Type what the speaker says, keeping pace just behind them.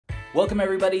Welcome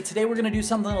everybody. Today we're going to do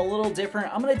something a little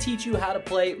different. I'm going to teach you how to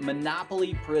play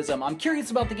Monopoly Prizm. I'm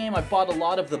curious about the game. I bought a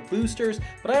lot of the boosters,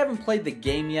 but I haven't played the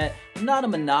game yet. I'm not a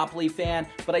Monopoly fan,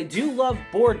 but I do love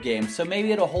board games, so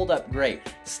maybe it'll hold up great.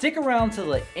 Stick around to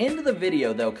the end of the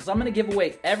video though, because I'm going to give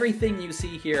away everything you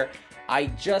see here. I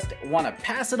just want to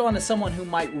pass it on to someone who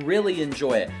might really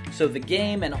enjoy it. So the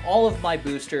game and all of my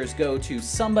boosters go to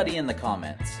somebody in the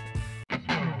comments.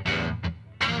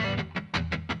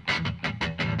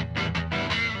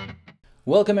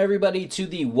 Welcome everybody to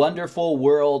the wonderful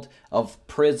world of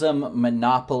Prizm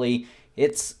Monopoly.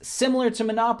 It's similar to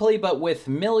Monopoly but with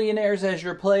millionaires as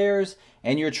your players,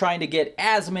 and you're trying to get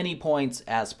as many points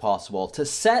as possible. To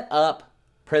set up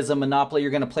Prizm Monopoly,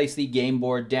 you're going to place the game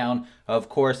board down, of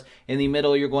course. In the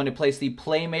middle, you're going to place the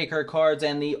Playmaker cards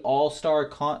and the All-Star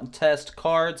Contest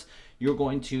cards. You're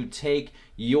going to take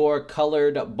your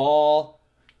colored ball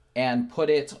and put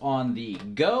it on the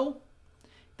go.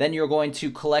 Then you're going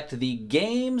to collect the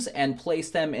games and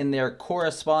place them in their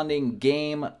corresponding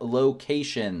game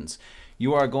locations.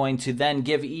 You are going to then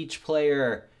give each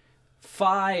player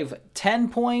 5 10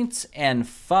 points and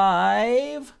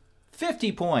 5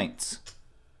 50 points.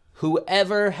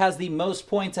 Whoever has the most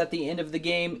points at the end of the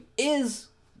game is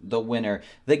the winner.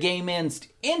 The game ends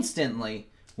instantly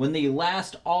when the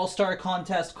last All-Star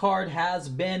Contest card has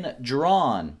been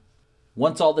drawn.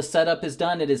 Once all the setup is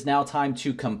done, it is now time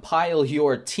to compile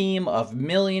your team of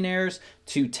millionaires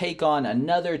to take on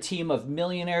another team of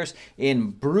millionaires in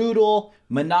brutal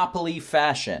Monopoly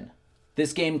fashion.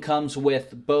 This game comes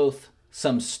with both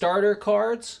some starter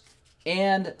cards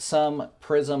and some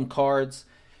Prizm cards.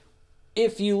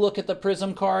 If you look at the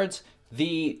Prizm cards,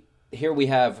 here we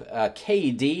have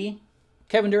KD,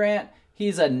 Kevin Durant.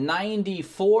 He's a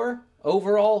 94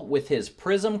 overall with his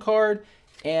Prizm card,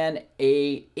 and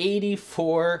a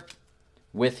 84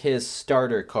 with his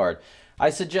starter card. I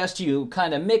suggest you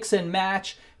kind of mix and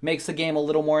match, makes the game a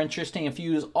little more interesting. If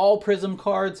you use all Prizm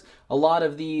cards, a lot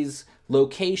of these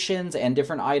locations and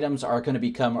different items are going to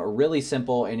become really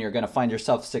simple, and you're going to find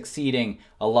yourself succeeding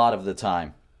a lot of the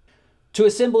time. To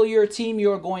assemble your team,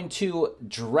 you're going to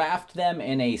draft them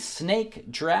in a snake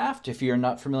draft. If you're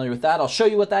not familiar with that, I'll show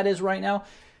you what that is right now.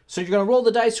 So you're going to roll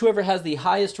the dice. Whoever has the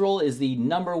highest roll is the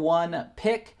 #1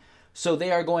 pick. So they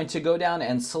are going to go down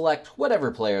and select whatever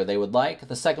player they would like.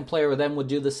 The second player then would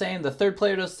do the same. The third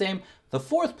player does the same. The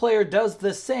fourth player does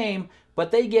the same,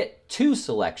 but they get 2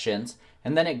 selections.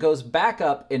 And then it goes back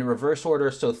up in reverse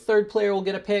order. So third player will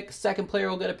get a pick, second player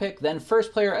will get a pick, then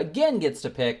first player again gets to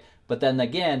pick, but then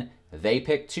again, they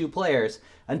pick 2 players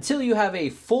until you have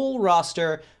a full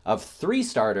roster of 3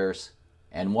 starters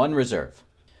and 1 reserve.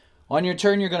 On your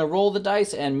turn, you're going to roll the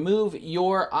dice and move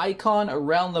your icon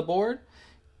around the board.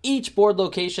 Each board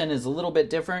location is a little bit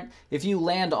different. If you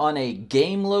land on a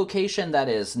game location that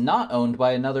is not owned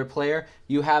by another player,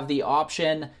 you have the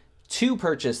option to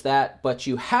purchase that, but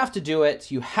you have to do it.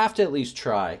 You have to at least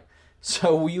try.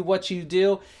 So what you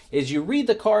do is you read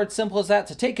the card, simple as that.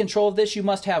 To take control of this, you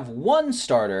must have 1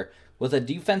 starter with a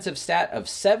defensive stat of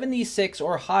 76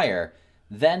 or higher,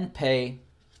 then pay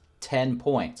 10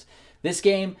 points. This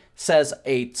game says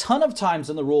a ton of times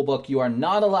in the rule book you are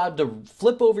not allowed to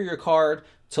flip over your card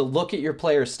to look at your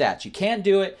player's stats. You can't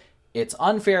do it. It's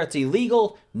unfair. It's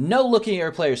illegal. No looking at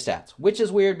your player's stats, which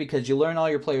is weird because you learn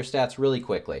all your player stats really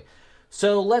quickly.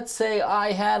 So let's say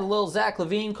I had a little Zach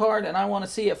LaVine card and I want to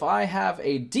see if I have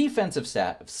a defensive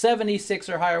stat of 76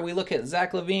 or higher. We look at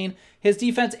Zach LaVine. His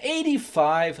defense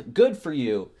 85. Good for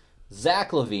you, Zach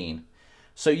LaVine.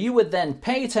 So you would then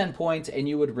pay 10 points and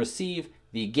you would receive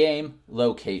the game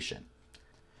location.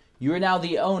 You are now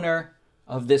the owner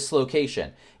of this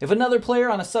location. If another player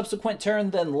on a subsequent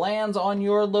turn then lands on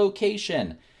your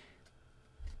location,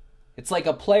 it's like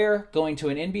a player going to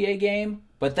an NBA game,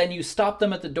 but then you stop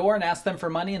them at the door and ask them for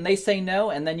money and they say no,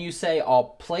 and then you say, I'll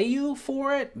play you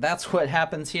for it. That's what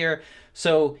happens here.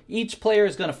 So each player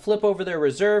is going to flip over their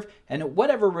reserve, and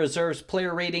whatever reserve's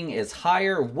player rating is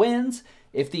higher wins.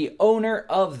 If the owner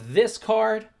of this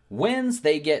card wins,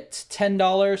 they get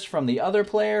 $10 from the other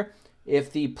player.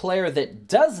 If the player that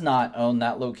does not own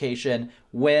that location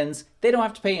wins, they don't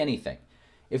have to pay anything.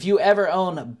 If you ever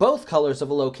own both colors of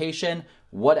a location,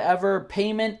 whatever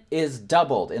payment is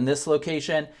doubled. In this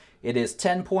location, it is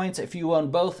 10 points. If you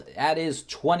own both, that is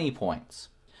 20 points.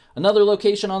 Another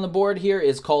location on the board here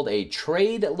is called a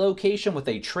trade location. With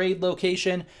a trade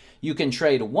location, you can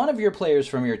trade one of your players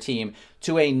from your team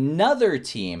to another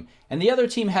team, and the other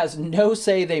team has no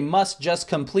say. They must just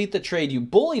complete the trade. You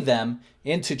bully them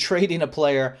into trading a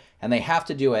player, and they have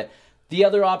to do it. The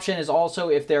other option is also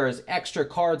if there is extra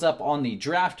cards up on the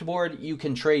draft board, you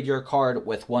can trade your card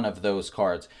with one of those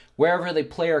cards. Wherever the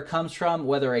player comes from,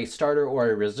 whether a starter or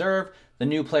a reserve, the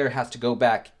new player has to go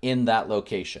back in that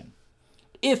location.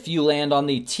 If you land on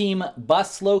the team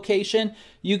bus location,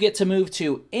 you get to move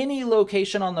to any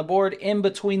location on the board in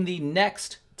between the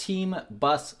next team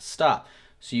bus stop.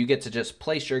 So you get to just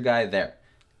place your guy there.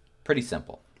 Pretty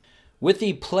simple. With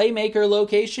the Playmaker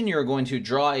location, you're going to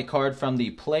draw a card from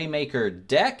the Playmaker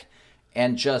deck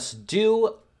and just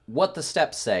do what the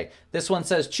steps say. This one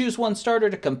says choose one starter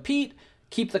to compete.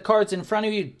 Keep the cards in front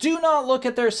of you. Do not look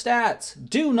at their stats.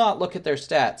 Do not look at their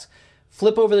stats.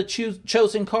 Flip over the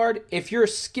chosen card. If your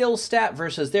skill stat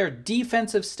versus their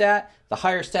defensive stat, the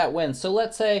higher stat wins. So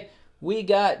let's say we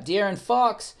got De'Aaron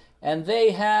Fox and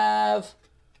they have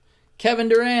Kevin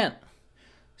Durant.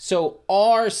 So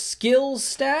our skills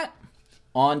stat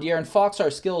on De'Aaron Fox, our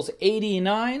skills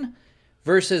 89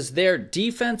 versus their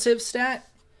defensive stat.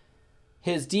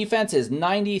 His defense is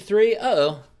 93.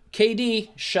 Uh-oh.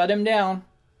 KD, shut him down.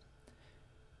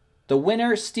 The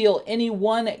winner steal any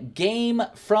one game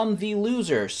from the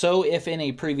loser. So if in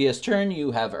a previous turn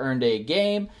you have earned a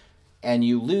game and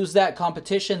you lose that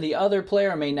competition, the other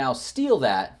player may now steal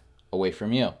that away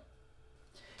from you.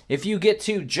 If you get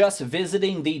to just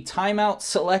visiting the timeout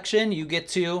selection, you get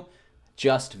to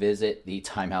just visit the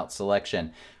timeout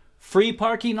selection. Free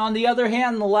parking, on the other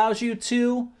hand, allows you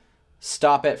to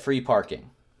stop at free parking.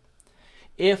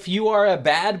 If you are a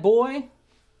bad boy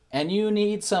and you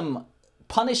need some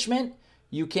punishment,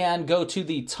 you can go to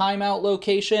the timeout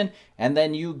location and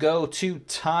then you go to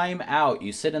timeout.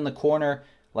 You sit in the corner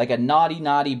like a naughty,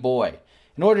 naughty boy.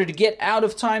 In order to get out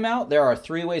of timeout, there are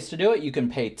 3 ways to do it. You can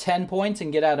pay 10 points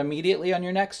and get out immediately on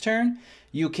your next turn.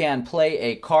 You can play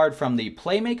a card from the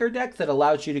Playmaker deck that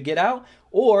allows you to get out,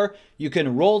 or you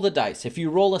can roll the dice. If you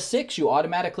roll a 6, you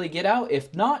automatically get out.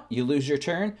 If not, you lose your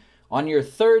turn. On your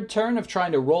third turn of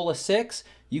trying to roll a 6,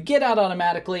 you get out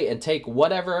automatically and take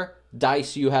whatever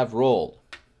dice you have rolled.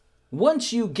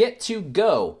 Once you get to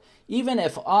go, even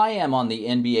if I am on the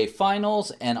NBA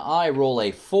Finals and I roll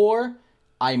a 4,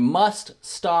 I must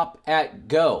stop at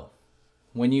go.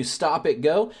 When you stop at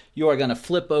go, you are going to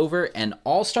flip over an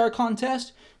all-star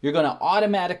contest. You're going to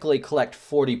automatically collect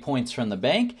 40 points from the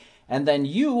bank, and then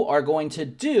you are going to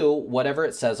do whatever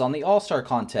it says on the all-star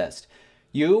contest.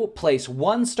 You place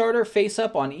one starter face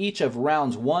up on each of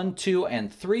rounds 1, 2,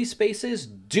 and 3 spaces.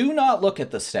 Do not look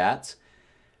at the stats.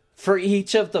 For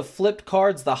each of the flipped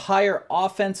cards, the higher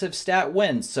offensive stat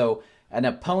wins. So an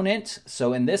opponent,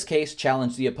 so in this case,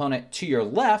 challenge the opponent to your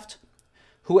left.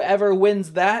 Whoever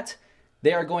wins that,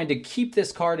 they are going to keep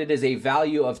this card. It is a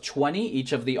value of 20.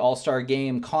 Each of the All-Star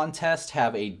Game contests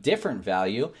have a different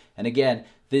value. And again,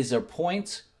 these are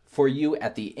points for you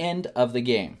at the end of the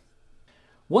game.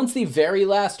 Once the very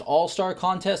last All-Star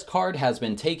Contest card has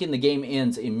been taken, the game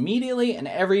ends immediately and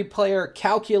every player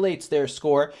calculates their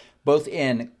score both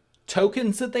in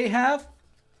tokens that they have,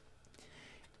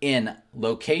 in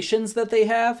locations that they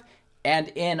have, and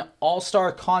in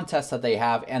All-Star contests that they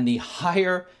have, and the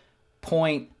higher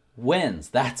point wins.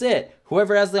 That's it.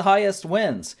 Whoever has the highest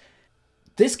wins.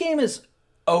 This game is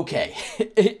okay.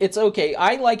 It's okay.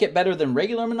 I like it better than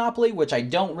regular Monopoly, which I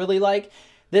don't really like.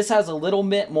 This has a little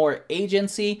bit more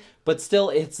agency, but still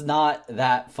it's not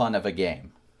that fun of a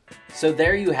game. So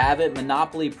there you have it,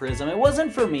 Monopoly Prizm. It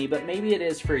wasn't for me, but maybe it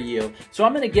is for you. So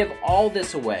I'm going to give all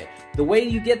this away. The way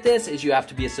you get this is you have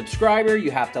to be a subscriber, you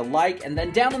have to like, and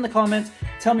then down in the comments,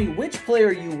 tell me which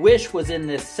player you wish was in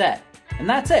this set. And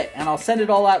that's it, and I'll send it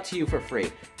all out to you for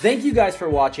free. Thank you guys for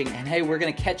watching, and hey, we're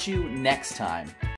going to catch you next time.